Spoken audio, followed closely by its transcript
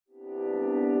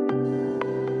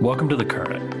Welcome to The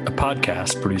Current, a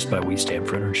podcast produced by We Stand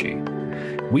for Energy.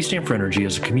 We Stand for Energy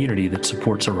is a community that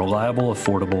supports a reliable,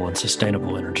 affordable, and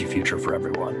sustainable energy future for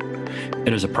everyone.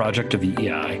 It is a project of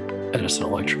EEI, Edison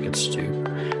Electric Institute,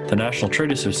 the National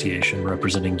Trade Association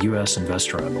representing U.S.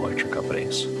 investor-owned electric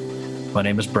companies. My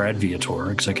name is Brad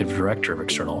Viator, Executive Director of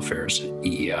External Affairs at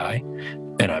EEI,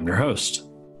 and I'm your host.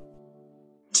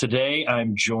 Today,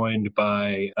 I'm joined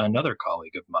by another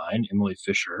colleague of mine, Emily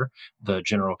Fisher, the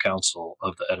General Counsel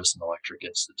of the Edison Electric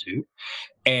Institute.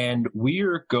 And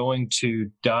we're going to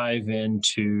dive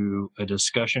into a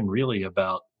discussion really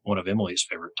about one of Emily's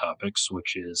favorite topics,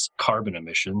 which is carbon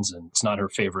emissions. And it's not her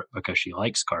favorite because she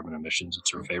likes carbon emissions.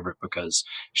 It's her favorite because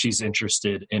she's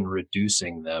interested in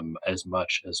reducing them as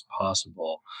much as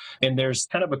possible. And there's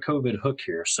kind of a COVID hook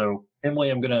here. So, Emily,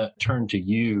 I'm going to turn to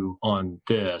you on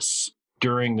this.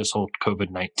 During this whole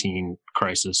COVID-19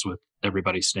 crisis with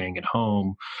everybody staying at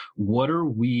home, what are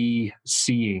we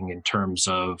seeing in terms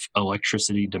of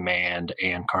electricity demand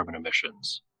and carbon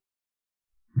emissions?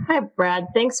 Hi, Brad.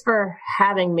 Thanks for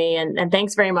having me. And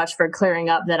thanks very much for clearing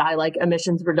up that I like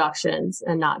emissions reductions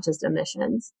and not just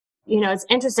emissions. You know, it's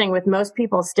interesting with most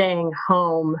people staying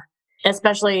home,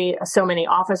 especially so many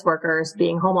office workers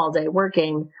being home all day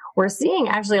working, we're seeing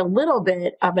actually a little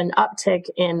bit of an uptick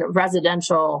in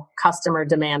residential customer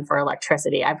demand for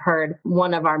electricity. I've heard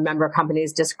one of our member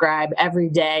companies describe every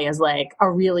day as like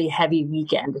a really heavy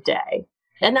weekend day.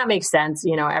 And that makes sense.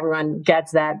 You know, everyone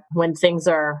gets that when things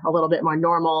are a little bit more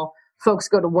normal, folks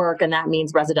go to work and that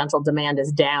means residential demand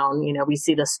is down. You know, we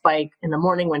see the spike in the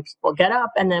morning when people get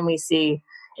up and then we see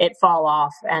it fall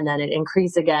off and then it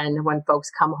increase again when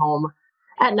folks come home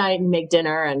at night and make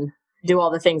dinner and do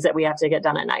all the things that we have to get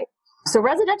done at night. So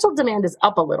residential demand is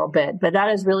up a little bit, but that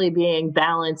is really being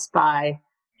balanced by,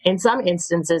 in some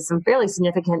instances, some fairly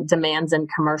significant demands in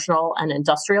commercial and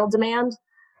industrial demand.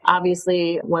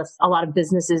 Obviously, with a lot of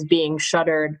businesses being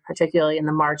shuttered, particularly in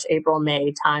the March, April,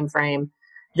 May timeframe,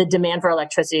 the demand for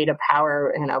electricity to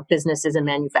power, businesses and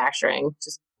manufacturing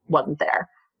just wasn't there.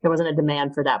 There wasn't a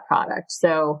demand for that product.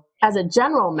 So as a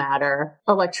general matter,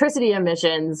 electricity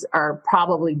emissions are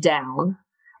probably down.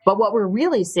 But what we're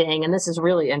really seeing, and this is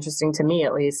really interesting to me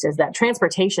at least, is that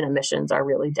transportation emissions are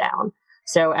really down.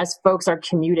 So as folks are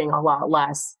commuting a lot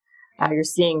less, you're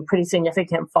seeing pretty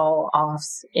significant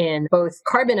fall-offs in both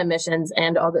carbon emissions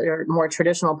and other more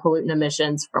traditional pollutant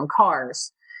emissions from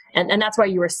cars. And that's why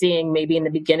you were seeing maybe in the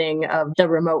beginning of the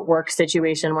remote work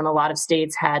situation when a lot of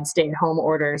states had stay-at-home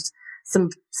orders,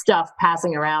 some stuff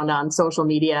passing around on social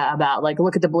media about like,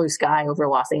 look at the blue sky over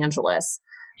Los Angeles.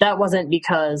 That wasn't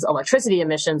because electricity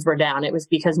emissions were down. It was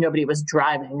because nobody was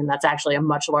driving. And that's actually a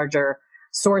much larger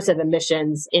source of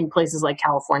emissions in places like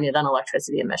California than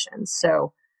electricity emissions.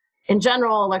 So in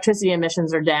general, electricity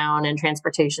emissions are down and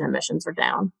transportation emissions are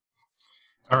down.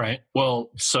 All right. Well,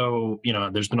 so,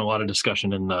 there's been a lot of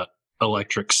discussion in the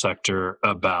electric sector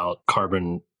about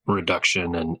carbon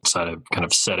reduction and kind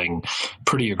of setting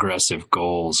pretty aggressive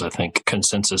goals. I think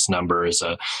consensus number is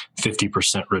a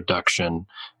 50% reduction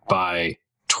by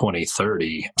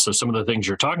 2030. So some of the things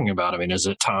you're talking about, is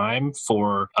it time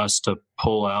for us to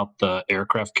pull out the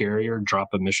aircraft carrier, drop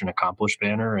a mission accomplished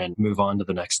banner and move on to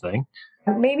the next thing?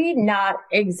 Maybe not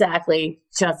exactly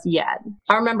just yet.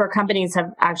 Our member companies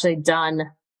have actually done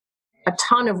a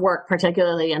ton of work,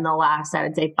 particularly in the last, I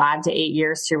would say, 5 to 8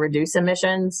 years to reduce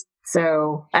emissions.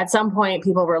 So at some point,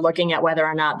 people were looking at whether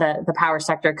or not the power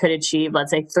sector could achieve,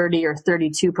 let's say, 30 or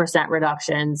 32%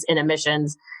 reductions in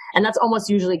emissions. And that's almost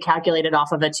usually calculated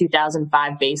off of a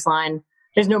 2005 baseline.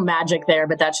 There's no magic there,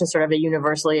 but that's just sort of a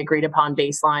universally agreed upon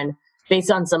baseline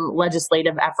based on some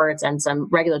legislative efforts and some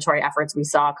regulatory efforts we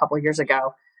saw a couple of years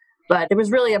ago. But it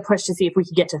was really a push to see if we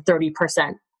could get to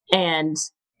 30%. And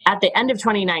at the end of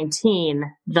 2019,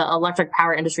 the electric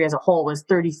power industry as a whole was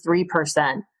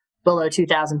 33% below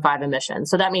 2005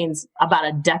 emissions. So that means about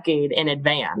a decade in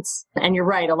advance. And you're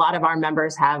right, a lot of our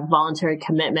members have voluntary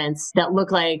commitments that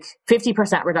look like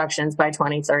 50% reductions by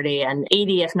 2030 and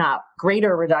 80, if not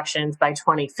greater reductions by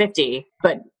 2050.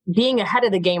 But being ahead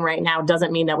of the game right now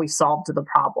doesn't mean that we've solved the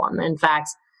problem. In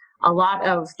fact, a lot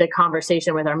of the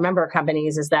conversation with our member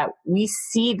companies is that we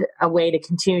see a way to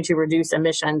continue to reduce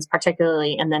emissions,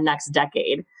 particularly in the next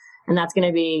decade. And that's going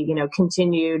to be,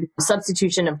 continued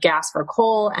substitution of gas for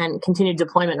coal and continued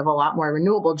deployment of a lot more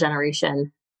renewable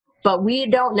generation. But we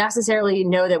don't necessarily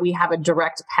know that we have a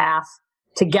direct path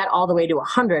to get all the way to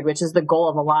 100, which is the goal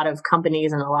of a lot of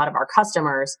companies and a lot of our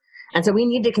customers. And so we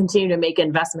need to continue to make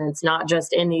investments, not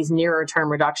just in these nearer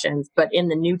term reductions, but in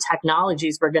the new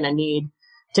technologies we're going to need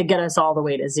to get us all the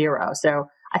way to zero. So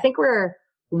I think we're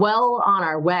well on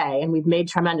our way and we've made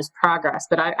tremendous progress,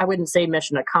 but I wouldn't say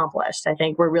mission accomplished. I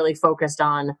think we're really focused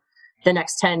on the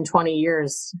next 10, 20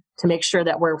 years to make sure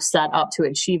that we're set up to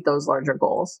achieve those larger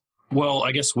goals. Well,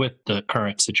 I guess with the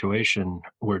current situation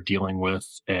we're dealing with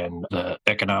and the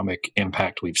economic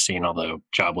impact we've seen, although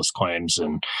jobless claims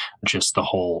and just the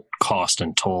whole cost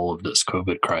and toll of this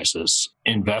COVID crisis,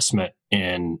 investment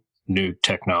in new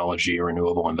technology,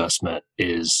 renewable investment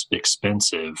is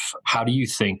expensive. How do you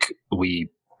think we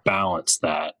balance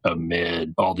that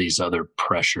amid all these other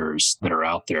pressures that are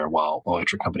out there while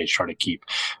electric companies try to keep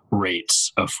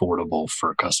rates affordable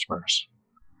for customers?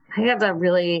 I have a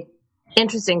really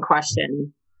interesting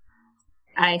question.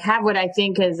 I have what I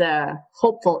think is a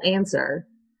hopeful answer.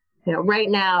 Right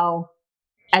now,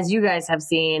 as you guys have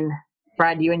seen,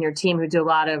 Brad, you and your team who do a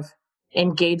lot of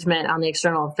engagement on the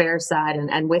external affairs side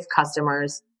and with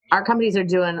customers, our companies are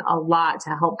doing a lot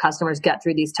to help customers get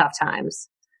through these tough times.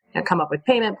 Come up with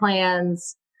payment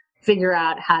plans, figure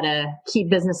out how to keep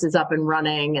businesses up and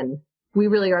running. And we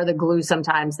really are the glue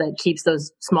sometimes that keeps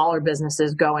those smaller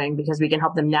businesses going because we can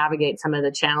help them navigate some of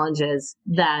the challenges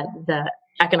that the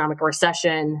economic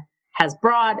recession has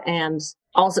brought and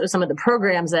also some of the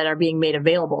programs that are being made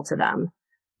available to them.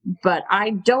 But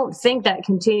I don't think that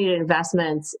continued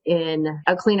investments in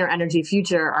a cleaner energy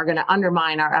future are going to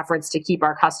undermine our efforts to keep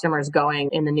our customers going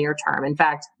in the near term. In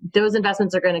fact, those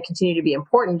investments are going to continue to be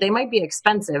important. They might be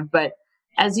expensive, but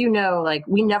as you know,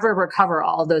 we never recover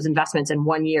all of those investments in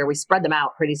 1 year. We spread them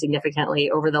out pretty significantly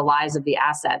over the lives of the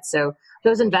assets. So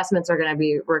those investments are going to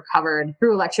be recovered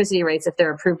through electricity rates if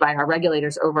they're approved by our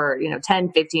regulators over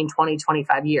 10, 15, 20,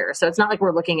 25 years. So it's not like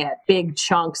we're looking at big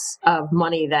chunks of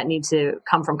money that need to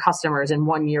come from customers in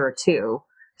 1 year or two.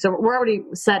 So we're already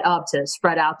set up to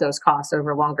spread out those costs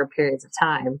over longer periods of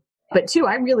time. But two,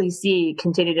 I really see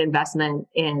continued investment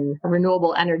in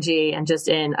renewable energy and just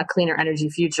in a cleaner energy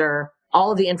future.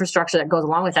 All of the infrastructure that goes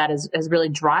along with that is really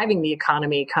driving the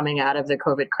economy coming out of the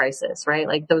COVID crisis,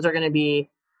 right? Those are going to be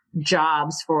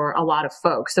jobs for a lot of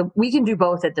folks. So we can do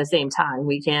both at the same time.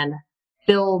 We can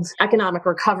build economic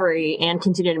recovery and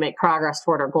continue to make progress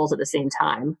toward our goals at the same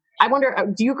time. I wonder,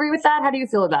 do you agree with that? How do you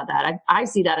feel about that? I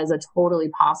see that as a totally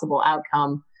possible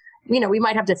outcome. We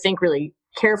might have to think really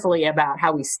carefully about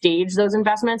how we stage those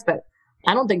investments, but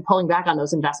I don't think pulling back on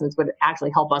those investments would actually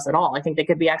help us at all. I think they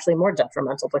could be actually more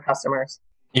detrimental to customers.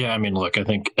 Yeah, look, I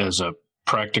think as a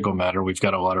practical matter, we've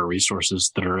got a lot of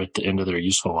resources that are at the end of their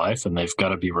useful life and they've got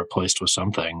to be replaced with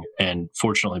something. And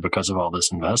fortunately, because of all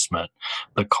this investment,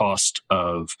 the cost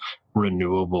of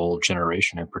renewable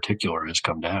generation in particular has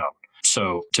come down.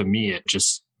 So to me, it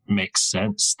just makes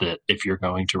sense that if you're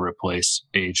going to replace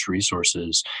aged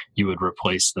resources, you would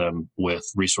replace them with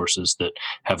resources that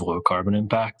have low carbon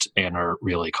impact and are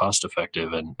really cost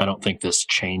effective. And I don't think this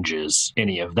changes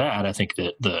any of that. I think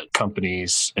that the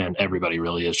companies and everybody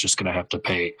really is just going to have to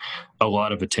pay a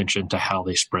lot of attention to how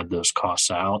they spread those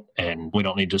costs out. And we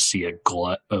don't need to see a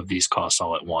glut of these costs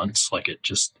all at once.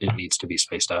 It needs to be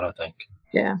spaced out, I think.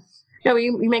 Yeah. No,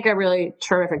 you make a really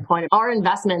terrific point. Our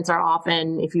investments are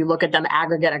often, if you look at them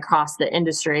aggregate across the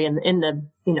industry and in the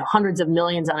hundreds of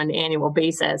millions on an annual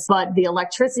basis, but the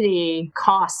electricity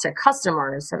cost to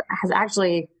customers has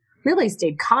actually really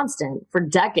stayed constant for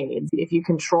decades if you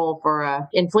control for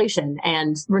inflation.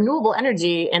 And renewable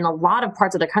energy in a lot of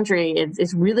parts of the country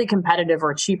is really competitive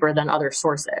or cheaper than other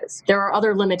sources. There are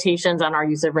other limitations on our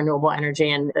use of renewable energy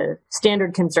and the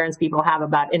standard concerns people have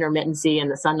about intermittency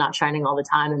and the sun not shining all the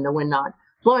time and the wind not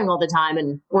blowing all the time.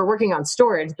 And we're working on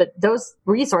storage, but those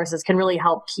resources can really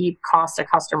help keep costs to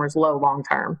customers low long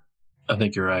term. I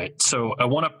think you're right. So I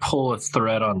want to pull a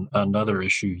thread on another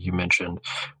issue you mentioned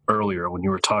earlier when you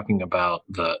were talking about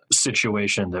the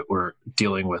situation that we're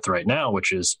dealing with right now,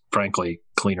 which is frankly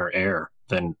cleaner air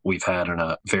than we've had in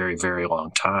a very, very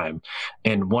long time.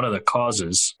 And one of the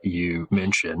causes you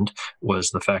mentioned was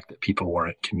the fact that people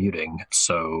weren't commuting.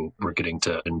 So we're getting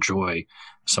to enjoy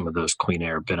some of those clean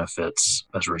air benefits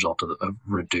as a result of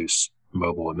reduced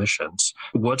mobile emissions.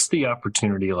 What's the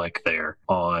opportunity like there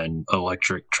on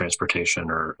electric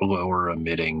transportation or lower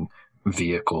emitting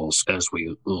vehicles as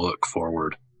we look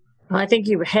forward? Well, I think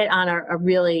you hit on a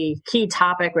really key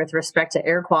topic with respect to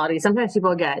air quality. Sometimes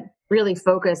people get really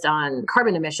focused on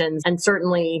carbon emissions, and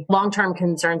certainly long-term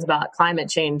concerns about climate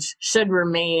change should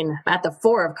remain at the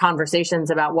fore of conversations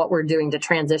about what we're doing to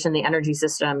transition the energy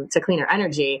system to cleaner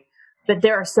energy. But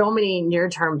there are so many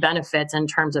near-term benefits in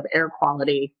terms of air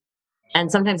quality, and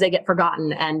sometimes they get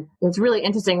forgotten. And it's really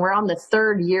interesting. We're on the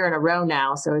third year in a row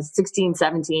now. So it's 16,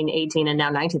 17, 18, and now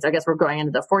 19. So I guess we're going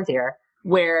into the fourth year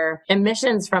where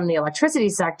emissions from the electricity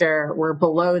sector were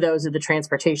below those of the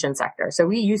transportation sector. So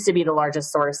we used to be the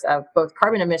largest source of both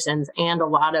carbon emissions and a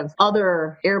lot of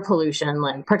other air pollution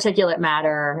like particulate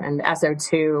matter and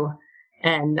SO2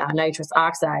 and nitrous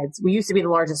oxides. We used to be the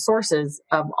largest sources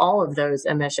of all of those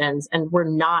emissions, and we're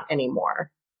not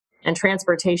anymore. And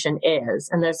transportation is.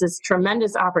 And there's this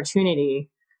tremendous opportunity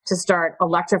to start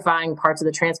electrifying parts of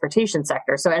the transportation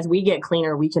sector. So as we get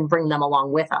cleaner, we can bring them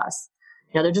along with us.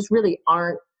 There just really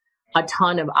aren't a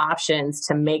ton of options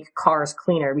to make cars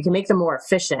cleaner. We can make them more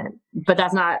efficient, but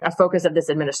that's not a focus of this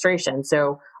administration.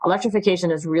 So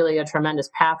electrification is really a tremendous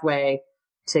pathway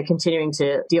to continuing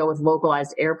to deal with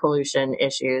localized air pollution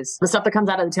issues. The stuff that comes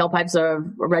out of the tailpipes of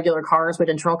regular cars with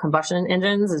internal combustion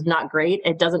engines is not great.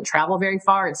 It doesn't travel very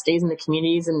far. It stays in the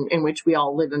communities in which we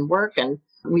all live and work. And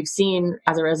we've seen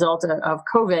as a result of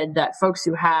COVID that folks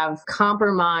who have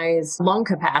compromised lung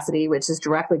capacity, which is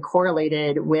directly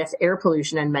correlated with air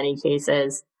pollution in many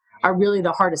cases, are really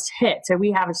the hardest hit. So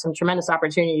we have some tremendous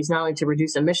opportunities not only to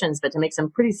reduce emissions, but to make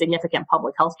some pretty significant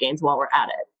public health gains while we're at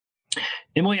it.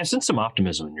 Emily, I sense some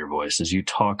optimism in your voice as you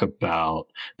talk about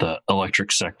the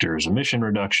electric sector's emission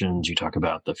reductions, you talk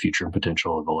about the future and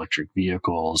potential of electric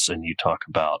vehicles, and you talk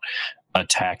about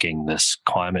attacking this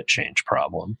climate change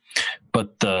problem.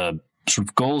 But the sort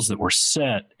of goals that were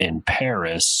set in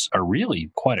Paris are really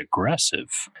quite aggressive.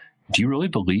 Do you really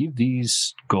believe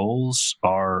these goals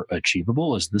are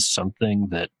achievable? Is this something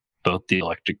that both the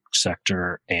electric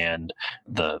sector and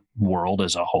the world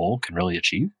as a whole can really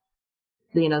achieve?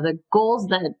 The goals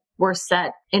that were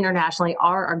set internationally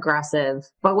are aggressive.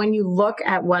 But when you look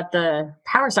at what the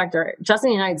power sector just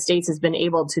in the United States has been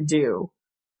able to do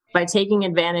by taking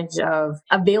advantage of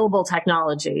available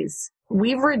technologies,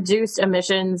 we've reduced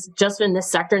emissions just in this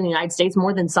sector in the United States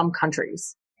more than some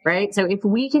countries, right? So if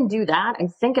we can do that, I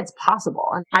think it's possible.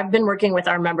 And I've been working with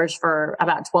our members for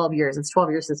about 12 years. It's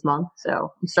 12 years this month,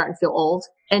 so I'm starting to feel old.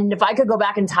 And if I could go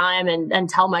back in time and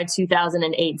tell my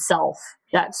 2008 self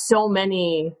that so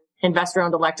many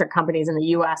investor-owned electric companies in the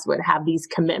U.S. would have these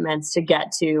commitments to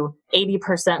get to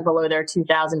 80% below their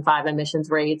 2005 emissions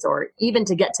rates, or even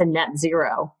to get to net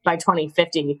zero by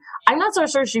 2050, I'm not so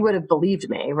sure she would have believed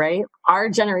me, right? Our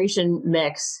generation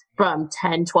mix from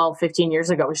 10, 12, 15 years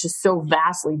ago was just so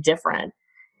vastly different.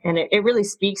 And it really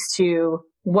speaks to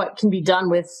what can be done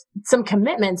with some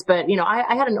commitments. But,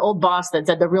 I had an old boss that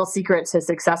said the real secret to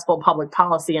successful public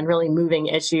policy and really moving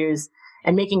issues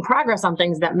and making progress on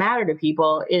things that matter to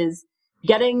people is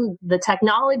getting the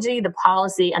technology, the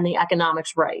policy, and the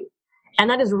economics right. And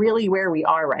that is really where we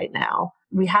are right now.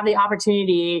 We have the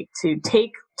opportunity to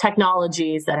take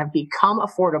technologies that have become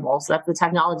affordable, so that's the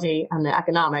technology and the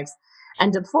economics,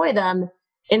 and deploy them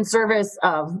in service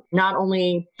of not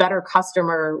only better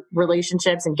customer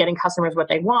relationships and getting customers what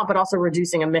they want, but also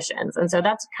reducing emissions. And so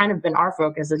that's kind of been our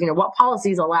focus is, what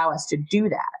policies allow us to do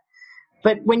that.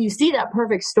 But when you see that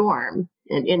perfect storm,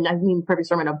 and I mean perfect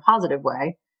storm in a positive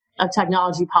way, of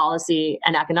technology, policy,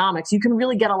 and economics, you can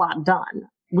really get a lot done.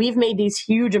 We've made these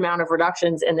huge amount of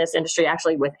reductions in this industry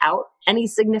actually without any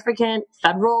significant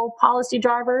federal policy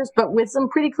drivers, but with some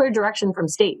pretty clear direction from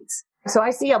states. So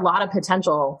I see a lot of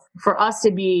potential for us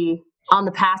to be on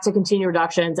the path to continue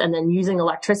reductions and then using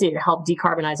electricity to help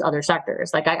decarbonize other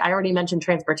sectors. Like I already mentioned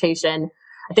transportation.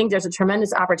 I think there's a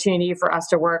tremendous opportunity for us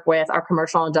to work with our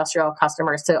commercial and industrial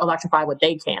customers to electrify what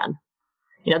they can.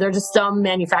 There are just some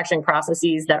manufacturing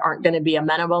processes that aren't going to be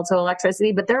amenable to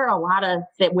electricity, but there are a lot of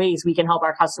ways we can help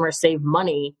our customers save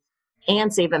money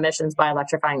and save emissions by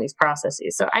electrifying these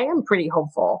processes. So I am pretty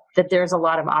hopeful that there's a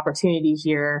lot of opportunity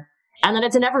here and that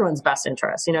it's in everyone's best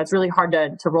interest. It's really hard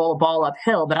to roll a ball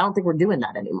uphill, but I don't think we're doing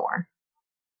that anymore.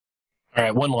 All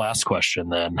right, one last question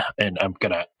then, and I'm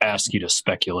going to ask you to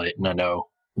speculate, and I know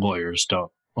lawyers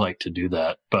don't like to do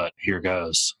that, but here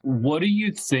goes. What do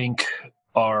you think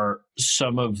are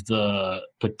some of the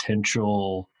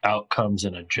potential outcomes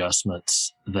and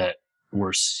adjustments that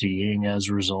we're seeing as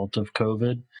a result of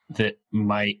COVID that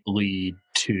might lead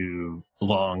to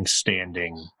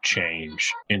long-standing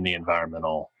change in the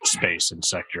environmental space and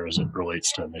sector as it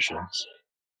relates to emissions?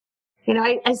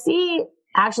 I see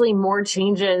actually more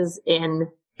changes in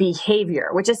behavior,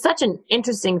 which is such an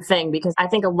interesting thing because I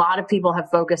think a lot of people have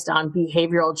focused on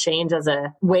behavioral change as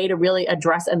a way to really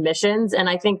address emissions. And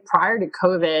I think prior to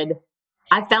COVID,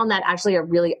 I found that actually a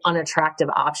really unattractive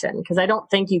option because I don't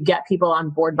think you get people on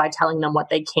board by telling them what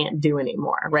they can't do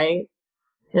anymore, right?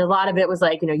 And a lot of it was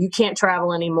like, you can't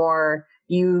travel anymore.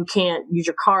 You can't use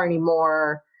your car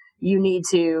anymore. You need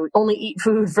to only eat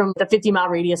food from the 50-mile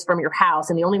radius from your house.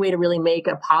 And the only way to really make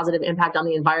a positive impact on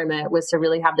the environment was to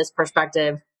really have this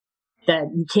perspective that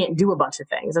you can't do a bunch of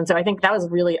things. And so I think that was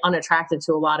really unattractive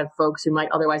to a lot of folks who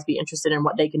might otherwise be interested in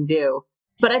what they can do.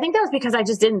 But I think that was because I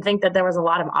just didn't think that there was a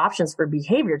lot of options for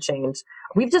behavior change.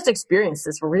 We've just experienced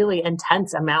this really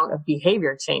intense amount of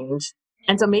behavior change.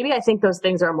 And so maybe I think those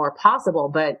things are more possible,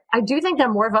 but I do think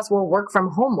that more of us will work from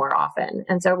home more often.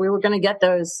 And so we were going to get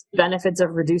those benefits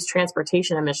of reduced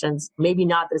transportation emissions, maybe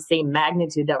not the same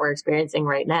magnitude that we're experiencing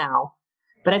right now,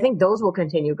 but I think those will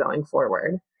continue going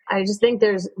forward. I just think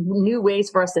there's new ways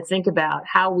for us to think about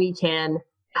how we can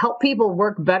help people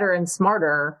work better and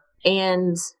smarter,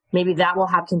 and maybe that will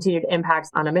have continued impacts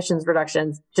on emissions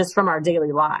reductions just from our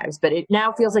daily lives. But it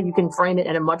now feels like you can frame it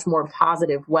in a much more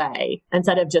positive way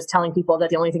instead of just telling people that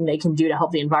the only thing they can do to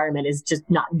help the environment is just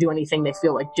not do anything they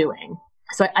feel like doing.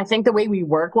 So I think the way we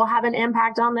work will have an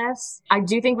impact on this. I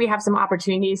do think we have some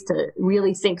opportunities to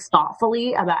really think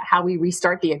thoughtfully about how we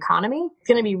restart the economy. It's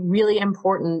going to be really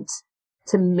important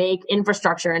to make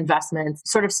infrastructure investments,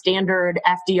 sort of standard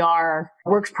FDR,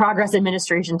 works progress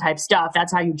administration type stuff.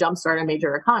 That's how you jumpstart a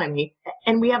major economy.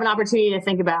 And we have an opportunity to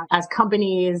think about, as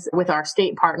companies with our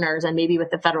state partners and maybe with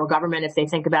the federal government, if they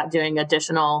think about doing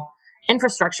additional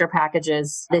infrastructure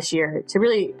packages this year, to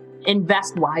really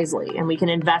invest wisely. And we can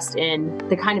invest in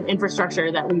the kind of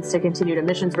infrastructure that leads to continued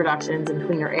emissions reductions and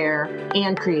cleaner air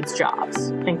and creates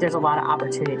jobs. I think there's a lot of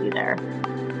opportunity there.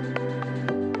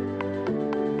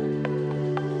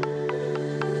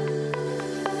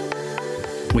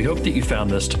 We hope that you found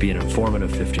this to be an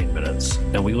informative 15 minutes,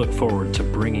 and we look forward to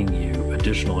bringing you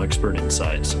additional expert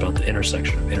insights about the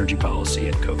intersection of energy policy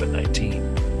and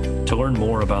COVID-19. To learn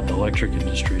more about the electric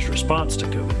industry's response to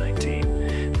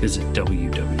COVID-19, visit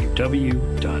www.eei.org.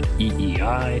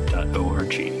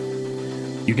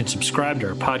 You can subscribe to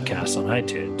our podcast on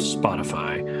iTunes,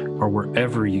 Spotify, or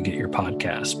wherever you get your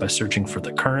podcasts by searching for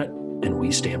The Current and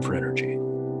We Stand for Energy.